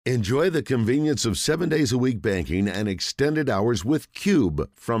Enjoy the convenience of 7 days a week banking and extended hours with Cube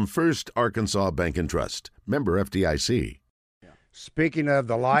from First Arkansas Bank and Trust. Member FDIC. Speaking of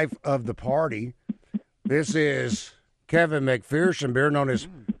the life of the party, this is Kevin McPherson, better known as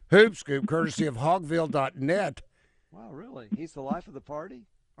Hoopscoop, courtesy of Hogville.net. Wow, really? He's the life of the party?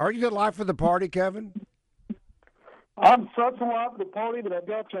 Are you the life of the party, Kevin? I'm such a life of the party that I've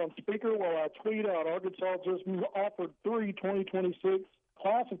got you on speaker while I tweet out Arkansas just offered 3 2026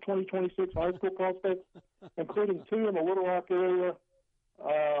 class of 2026 high school prospects, including 2 in the Little Rock area.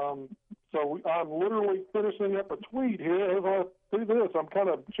 So I'm literally finishing up a tweet here as I do this. I'm kind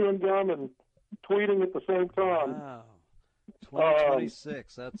of chewing gum and tweeting at the same time. Wow.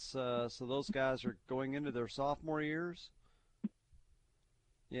 2026. That's so those guys are going into their sophomore years?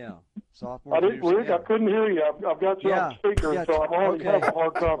 Yeah, sophomore years. Rick, yeah. I couldn't hear you. I've got you on speaker, so I'm already having a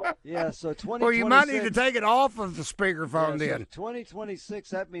hard time. Yeah, so 2026. Well, you might need to take it off of the speakerphone then. So 2026.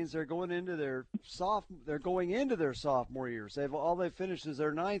 That means they're going into their sophomore years. All they finished is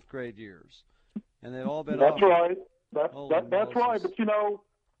their 9th grade years, and they've all been. That's right. That's Moses. right. But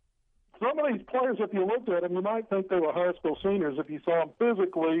some of these players, if you looked at them, you might think they were high school seniors if you saw them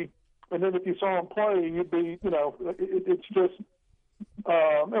physically, and then if you saw them play, you'd be, it's just.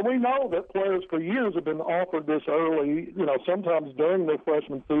 And we know that players for years have been offered this early, sometimes during their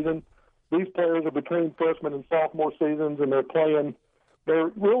freshman season. These players are between freshman and sophomore seasons, and they're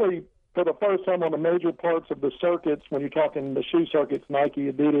really, for the first time on the major parts of the circuits, when you're talking the shoe circuits,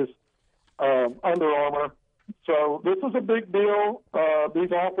 Nike, Adidas, Under Armour. So this is a big deal.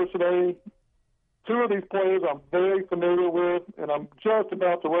 These offers today, 2 of these players I'm very familiar with, and I'm just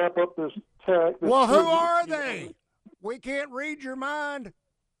about to wrap up this text. Well, who are they? We can't read your mind.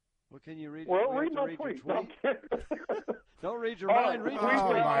 What can you read? Well, read my tweet. Don't read your mind. Read your tweet.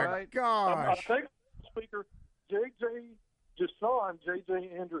 Oh, my right? gosh. I think speaker J.J.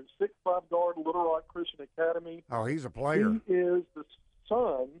 Andrews, 6'5" guard, Little Rock Christian Academy. Oh, he's a player. He is the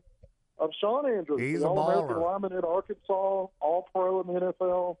son of Sean Andrews. He's the a All-American baller. lineman at Arkansas, All-Pro in the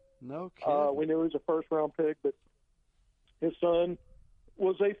NFL. No kidding. We knew he was a first-round pick, but his son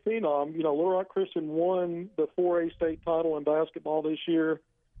was a phenom. Little Rock Christian won the 4A state title in basketball this year.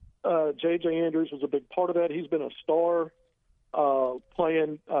 J.J. Andrews was a big part of that. He's been a star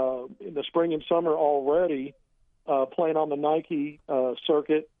playing in the spring and summer already, playing on the Nike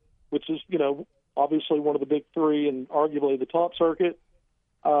circuit, which is, obviously one of the big 3 and arguably the top circuit.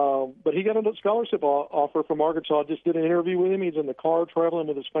 But he got a scholarship offer from Arkansas. I just did an interview with him. He's in the car traveling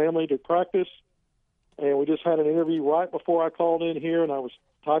with his family to practice. And we just had an interview right before I called in here, and I was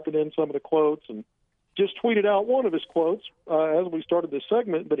typing in some of the quotes and just tweeted out one of his quotes as we started this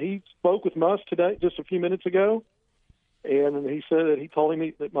segment. But he spoke with Muss today, just a few minutes ago, and he said that he told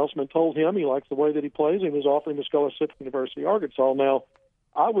him that Musselman told him he likes the way that he plays, and was offering him a scholarship to the University of Arkansas. Now,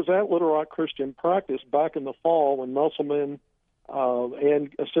 I was at Little Rock Christian practice back in the fall when Musselman and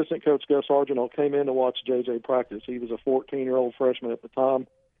assistant coach Gus Argenal came in to watch J.J. practice. He was a 14-year-old freshman at the time.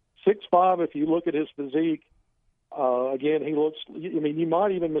 6'5", if you look at his physique, again, he looks, you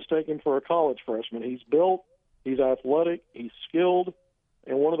might even mistake him for a college freshman. He's built, he's athletic, he's skilled,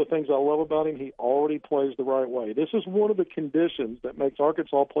 and one of the things I love about him, he already plays the right way. This is one of the conditions that makes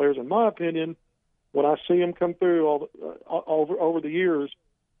Arkansas players, in my opinion, when I see them come through over the years,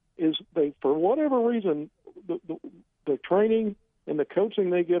 is they, for whatever reason, the training and the coaching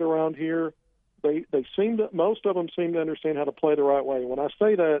they get around here, most of them seem to understand how to play the right way. When I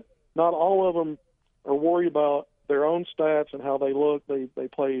say that, not all of them are worried about their own stats and how they look. They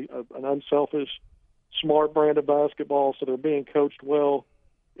play an unselfish, smart brand of basketball, so they're being coached well.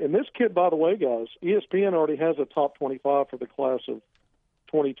 And this kid, by the way, guys, ESPN already has a top 25 for the class of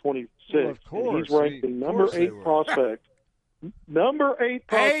 2026. Well, of course. And he's ranked the number 8 prospect. Number 8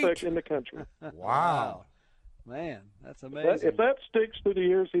 prospect in the country. Wow. Man, that's amazing. If that sticks through the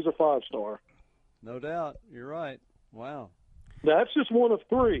years, he's a 5-star. No doubt. You're right. Wow. That's just one of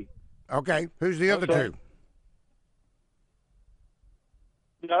 3. Okay, who's the other 2?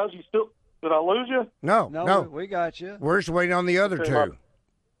 Guys, did I lose you? No. We got you. We're just waiting on the other 2. My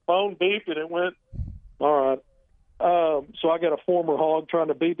phone beeped and it went. All right. So I got a former Hog trying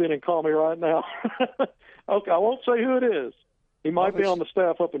to beep in and call me right now. Okay, I won't say who it is. He might be on the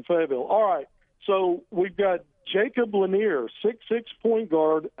staff up in Fayetteville. All right. So we've got Jacob Lanier, 6'6" point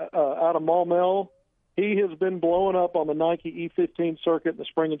guard out of Maumelle. He has been blowing up on the Nike E15 circuit in the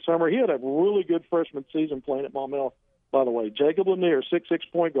spring and summer. He had a really good freshman season playing at Maumelle, by the way. Jacob Lanier, 6'6"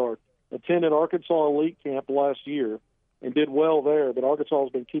 point guard, attended Arkansas Elite Camp last year and did well there, but Arkansas has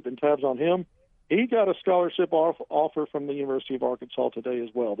been keeping tabs on him. He got a scholarship offer from the University of Arkansas today as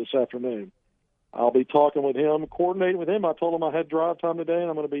well, this afternoon. I'll be talking with him, coordinating with him. I told him I had drive time today, and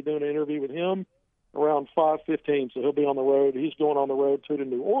I'm going to be doing an interview with him around 5:15. So he'll be on the road. He's going on the road to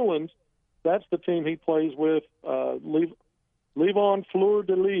New Orleans. That's the team he plays with. Levon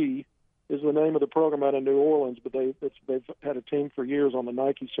Fleur-de-Lis is the name of the program out of New Orleans, but they've had a team for years on the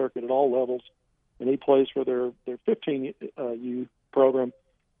Nike circuit at all levels, and he plays for their 15U program.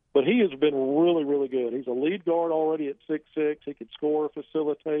 But he has been really, really good. He's a lead guard already at 6'6". He can score,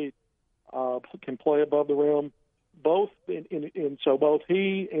 facilitate, can play above the rim. So both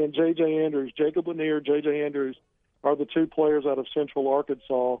he and J.J. Andrews, Jacob Lanier, J.J. Andrews, are the two players out of Central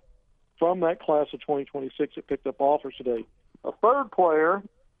Arkansas from that class of 2026 that picked up offers today. A third player,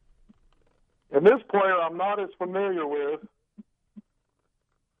 and this player I'm not as familiar with,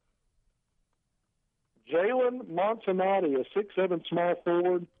 Jalen Montanati, a 6'7" small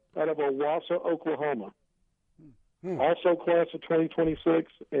forward out of Owasso, Oklahoma. Also class of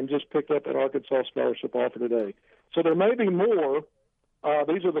 2026, and just picked up an Arkansas scholarship offer today. So there may be more.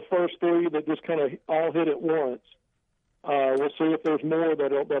 These are the first three that just kind of all hit at once. We'll see if there's more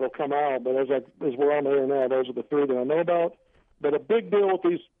that'll come out. But as we're on the air now, those are the three that I know about. But a big deal with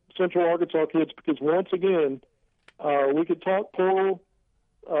these Central Arkansas kids, because once again, we could talk portal.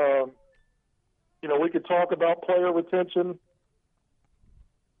 We could talk about player retention.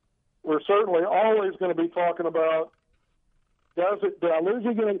 We're certainly always going to be talking about. Did I lose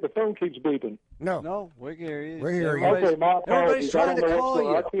you again? The phone keeps beeping. No, we hear you. We're here. Okay, my Everybody's apologies. trying to call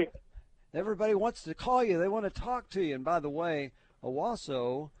you. you. Everybody wants to call you. They want to talk to you. And by the way,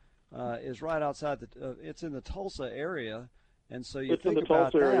 Owasso is right outside it's in the Tulsa area, and so you it's think in the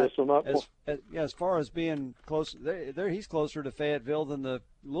about Tulsa that. Area, so not as far as being close, he's closer to Fayetteville than the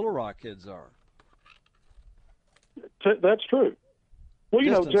Little Rock kids are. That's true. Well, Jay,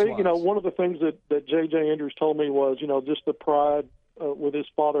 Distance-wise. one of the things that J.J. Andrews told me was, just the pride with his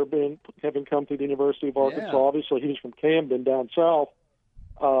father having come through the University of Arkansas. Yeah. Obviously, he's from Camden down south.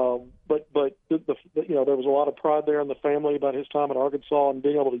 But there was a lot of pride there in the family about his time at Arkansas and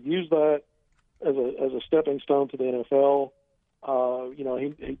being able to use that as a stepping stone to the NFL.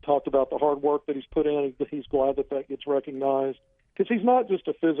 He talked about the hard work that he's put in. He's glad that gets recognized because he's not just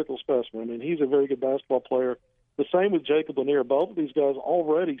a physical specimen. I mean, he's a very good basketball player. The same with Jacob Lanier. Both of these guys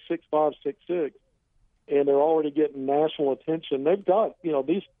already 6'5", 6'6", and they're already getting national attention. They've got,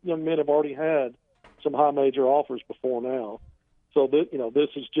 these young men have already had some high major offers before now. So this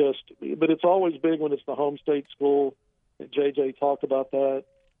is just, but it's always big when it's the home state school. JJ talked about that.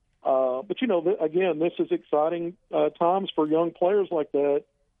 But again, this is exciting times for young players like that,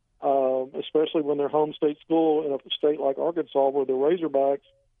 especially when they're home state school in a state like Arkansas, where the Razorbacks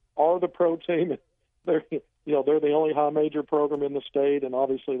are the pro team. They're the only high major program in the state, and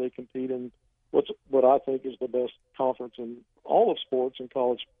obviously they compete in what I think is the best conference in all of sports and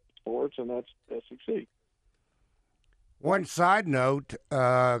college sports, and that's SEC. One side note,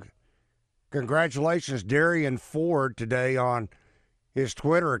 congratulations, Darian Ford, today on his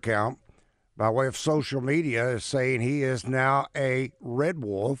Twitter account, by way of social media, is saying he is now a Red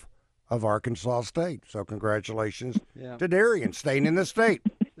Wolf of Arkansas State. So congratulations to Darian, staying in the state.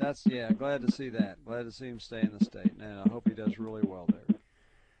 Glad to see that. Glad to see him stay in the state. And I hope he does really well there.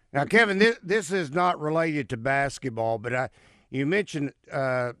 Now, Kevin, this is not related to basketball, but you mentioned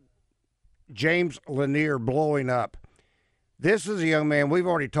James Lanier blowing up. This is a young man we've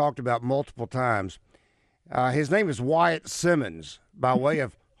already talked about multiple times. His name is Wyatt Simmons, by way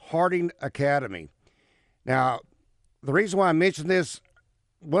of Harding Academy. Now, the reason why I mention this,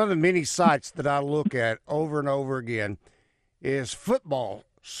 one of the many sites that I look at over and over again is Football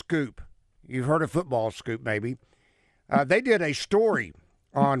Scoop. You've heard of Football Scoop, maybe. They did a story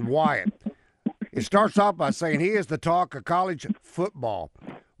on Wyatt. It starts off by saying he is the talk of college football.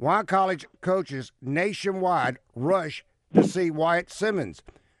 Why college coaches nationwide rush to see Wyatt Simmons.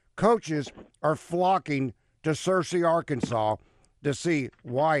 Coaches are flocking to Searcy, Arkansas to see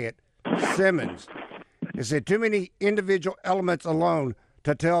Wyatt Simmons. He said too many individual elements alone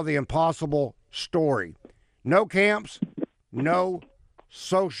to tell the impossible story. No camps, no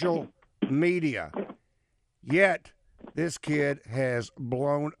social media. Yet this kid has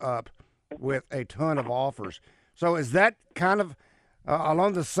blown up with a ton of offers. So is that kind of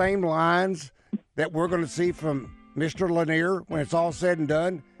along the same lines that we're going to see from Mr. Lanier when it's all said and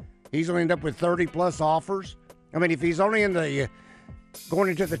done? He's going to end up with 30-plus offers. I mean, if he's only going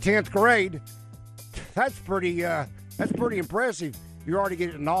into the 10th grade, that's pretty impressive. You're already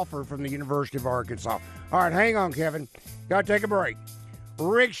getting an offer from the University of Arkansas. All right, hang on, Kevin. Got to take a break.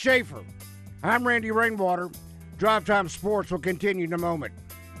 Rick Schaefer. I'm Randy Rainwater. Drive Time Sports will continue in a moment.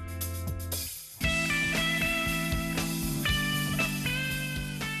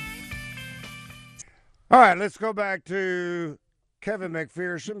 All right, let's go back to Kevin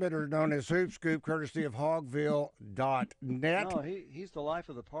McPherson, better known as Hoopscoop, courtesy of Hogville.net. No, he's the life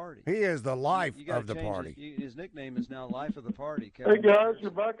of the party. He is the life You gotta of the change party. His nickname is now Life of the Party. Hey, Kevin guys, McPherson.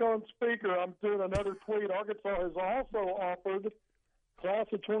 you're back on speaker. I'm doing another tweet. Arkansas has also offered class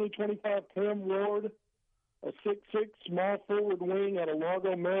of 2025 Cam Ward, a 6'6" small forward wing out of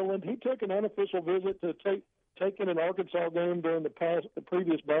Largo, Maryland. He took an unofficial visit to take in an Arkansas game during the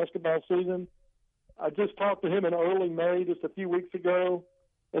previous basketball season. I just talked to him in early May, just a few weeks ago,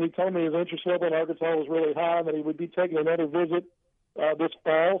 and he told me his interest level in Arkansas was really high, and that he would be taking another visit this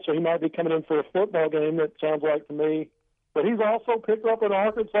fall, so he might be coming in for a football game, that sounds like to me. But he's also picked up an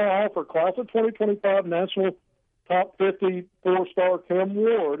Arkansas offer, class of 2025 national top 50 four-star Cam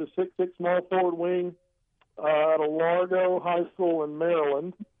Ward, a 6'6" small forward wing out of Largo High School in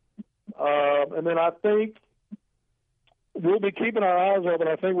Maryland. And then I think we'll be keeping our eyes open.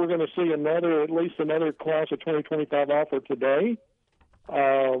 I think we're going to see at least another class of 2025 offer today.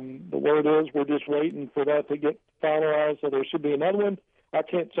 The word is we're just waiting for that to get finalized, so there should be another one. I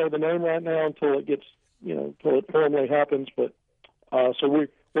can't say the name right now until it gets, until it formally happens. But so we're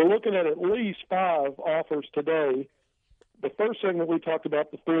looking at least 5 offers today. The first segment we talked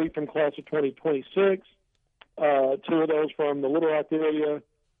about the 3 from class of 2026, 2 of those from the Little Rock area.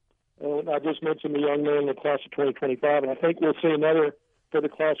 I just mentioned the young man in the class of 2025, and I think we'll see another for the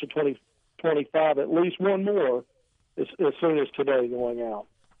class of 2025, at least one more as soon as today going out.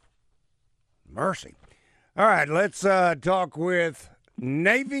 Mercy. All right, let's talk with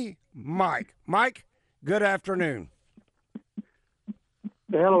Navy Mike. Mike, good afternoon.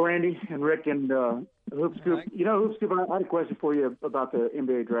 Hello, Randy and Rick and Hoopscoop. Hoopscoop, I had a question for you about the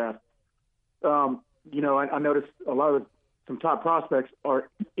NBA draft. I noticed a lot of some top prospects are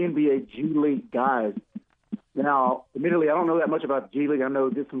NBA G League guys. Now, admittedly, I don't know that much about the G League. I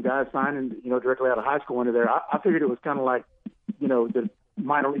know just some guys signing, directly out of high school into there. I figured it was kind of like, the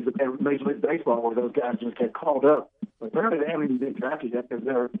minor leagues and Major League Baseball, where those guys just get called up. But apparently they haven't even been drafted yet because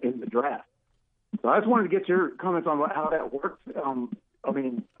they're in the draft. So I just wanted to get your comments on how that works.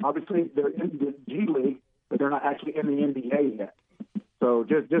 Obviously they're in the G League, but they're not actually in the NBA yet. So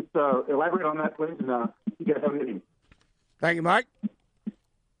just elaborate on that, please, and you guys have a good evening. Thank you, Mike.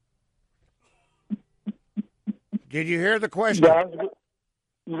 Did you hear the question?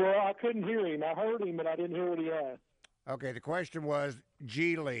 Well, I couldn't hear him. I heard him, but I didn't hear what he asked. Okay, the question was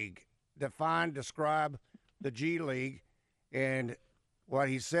G League. Describe the G League. And what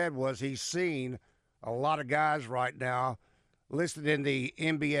he said was he's seen a lot of guys right now listed in the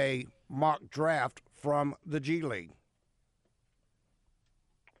NBA mock draft from the G League.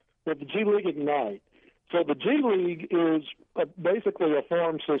 With the G League Ignite. So the G League is basically a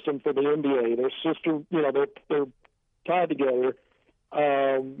farm system for the NBA. They're tied together,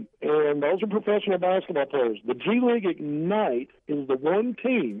 and those are professional basketball players. The G League Ignite is the one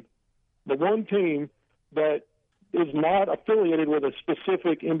team that is not affiliated with a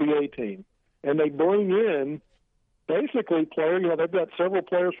specific NBA team, and they bring in basically players. They've got several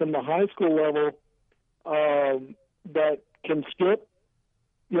players from the high school level that can skip.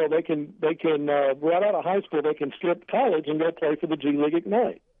 They can right out of high school, they can skip college and go play for the G League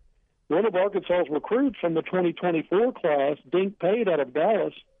Ignite. One of Arkansas's recruits from the 2024 class, Dink Pate out of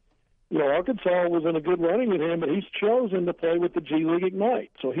Dallas, Arkansas was in a good running with him, but he's chosen to play with the G League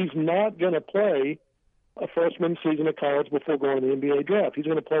Ignite. So he's not going to play a freshman season of college before going to the NBA draft. He's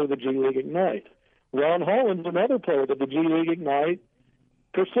going to play with the G League Ignite. Ron Holland's another player that the G League Ignite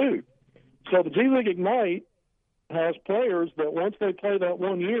pursued. So the G League Ignite has players that once they play that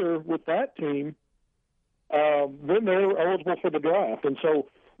 1 year with that team, then they're eligible for the draft. And so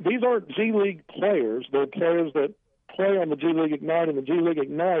these aren't G League players. They're players that play on the G League Ignite, and the G League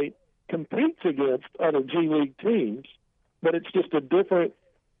Ignite competes against other G League teams, but it's just a different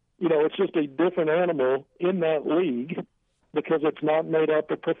animal in that league because it's not made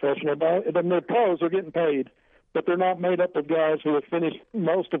up of professional. They're pros, they're getting paid, but they're not made up of guys who have finished,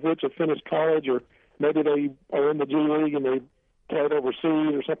 most of which have finished college, or maybe they are in the G League and they played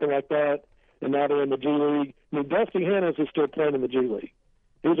overseas or something like that, and now they're in the G League. Dusty Hannes is still playing in the G League.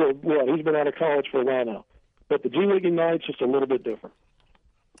 He's been out of college for a while now. But the G League Ignite's just a little bit different.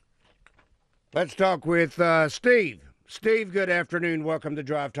 Let's talk with Steve. Steve, good afternoon. Welcome to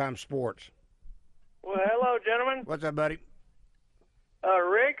Drive Time Sports. Well, hello, gentlemen. What's up, buddy?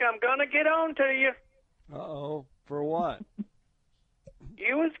 Rick, I'm going to get on to you. Uh-oh. For what?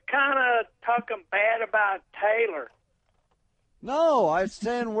 You was kind of talking bad about Taylor. No, I was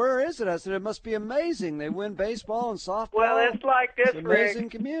saying, where is it? I said, it must be amazing. They win baseball and softball. Well, it's like this, it's an amazing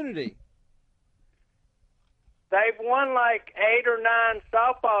Rick. community. They've won like 8 or 9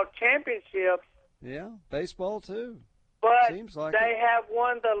 softball championships, Yeah, baseball too. But Seems like they have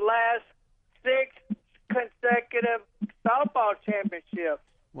won the last 6 consecutive softball championships.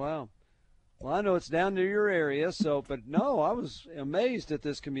 Wow. Well, I know it's down near your area, but no, I was amazed at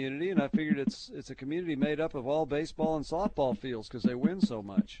this community, and I figured it's a community made up of all baseball and softball fields because they win so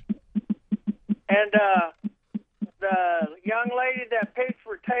much. And the young lady that pitched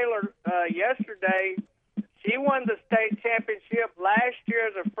for Taylor yesterday, she won the state championship last year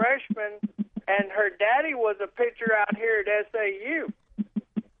as a freshman, and her daddy was a pitcher out here at SAU.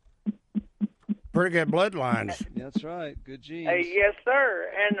 Pretty good bloodlines. That's right. Good genes. Yes, sir.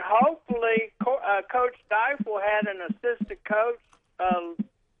 And hopefully Coach Deifel had an assistant coach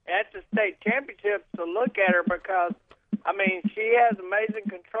at the state championships to look at her because, I mean, she has amazing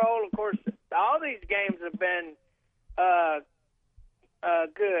control. Of course, all these games have been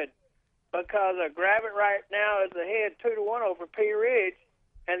good because Gravett right now is ahead 2-1 over Pea Ridge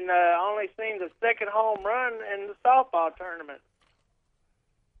and only seen the second home run in the softball tournament.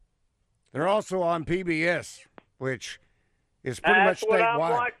 They're also on PBS, which is pretty much statewide. That's what I'm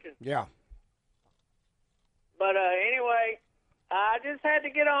watching. Yeah. But anyway, I just had to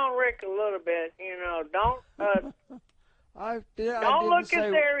get on Rick a little bit. You know, don't look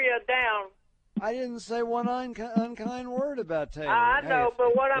this area down. I didn't say one unkind word about Taylor. I know,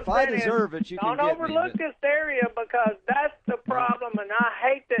 but what I'm saying is, don't overlook this area because that's the problem, and I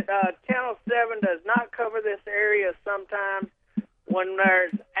hate that Channel 7 does not cover this area sometimes when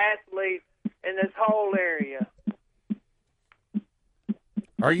there's athletes in this whole area.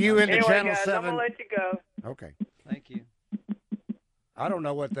 Are you in the Channel guys, 7? I'm going to let you go. Okay. Thank you. I don't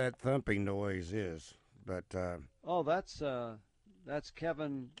know what that thumping noise is, but... That's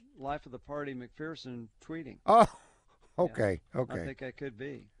Kevin, Life of the Party McPherson, tweeting. Oh, okay, yeah, okay. I think I could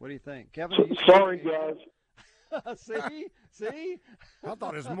be. What do you think? Kevin, Sorry, guys. See? I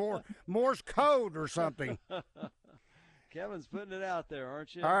thought it was Morse code or something. Kevin's putting it out there,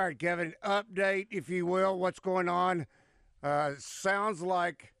 aren't you? All right, Kevin, update, if you will, what's going on. Sounds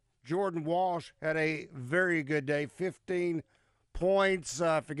like Jordan Walsh had a very good day, 15 points,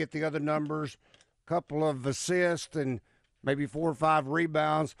 forget the other numbers, couple of assists and maybe 4 or 5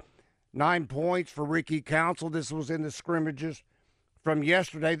 rebounds, 9 points for Ricky Council. This was in the scrimmages from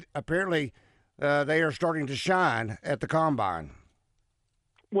yesterday. Apparently, they are starting to shine at the Combine.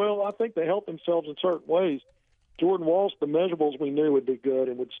 Well, I think they help themselves in certain ways. Jordan Walsh, the measurables we knew would be good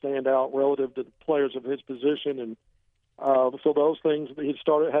and would stand out relative to the players of his position. And so those things,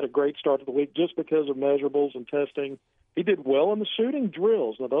 had a great start to the week just because of measurables and testing. He did well in the shooting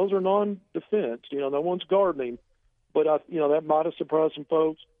drills. Now, those are non-defense. No one's gardening. But that might have surprised some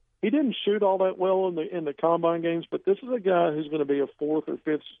folks. He didn't shoot all that well in the combine games, but this is a guy who's going to be a 4th or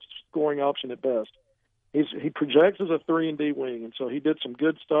 5th scoring option at best. He projects as a 3-and-D wing, and so he did some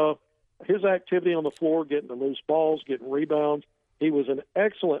good stuff. His activity on the floor, getting the loose balls, getting rebounds. He was an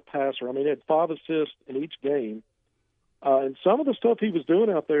excellent passer. I mean, he had 5 assists in each game. And some of the stuff he was doing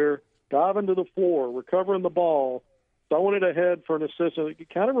out there, diving to the floor, recovering the ball, throwing it ahead for an assist, it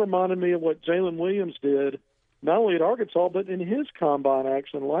kind of reminded me of what Jalen Williams did not only at Arkansas, but in his combine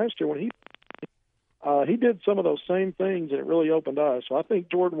action last year when he did some of those same things, and it really opened eyes. So I think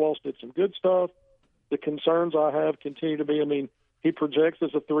Jordan Walsh did some good stuff. The concerns I have continue to be, he projects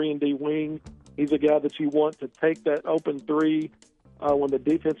as a 3-and-D wing. He's a guy that you want to take that open three when the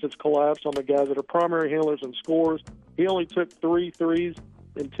defense has collapsed on the guys that are primary handlers and scorers. He only took 3 threes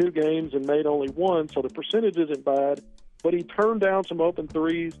in 2 games and made only 1, so the percentage isn't bad. But he turned down some open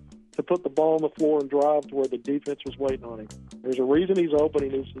threes to put the ball on the floor and drive to where the defense was waiting on him. There's a reason he's open. He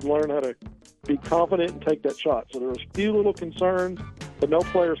needs to learn how to be confident and take that shot. So there was a few little concerns, but no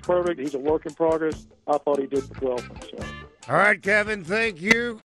player's perfect. He's a work in progress. I thought he did well for himself. All right, Kevin, thank you.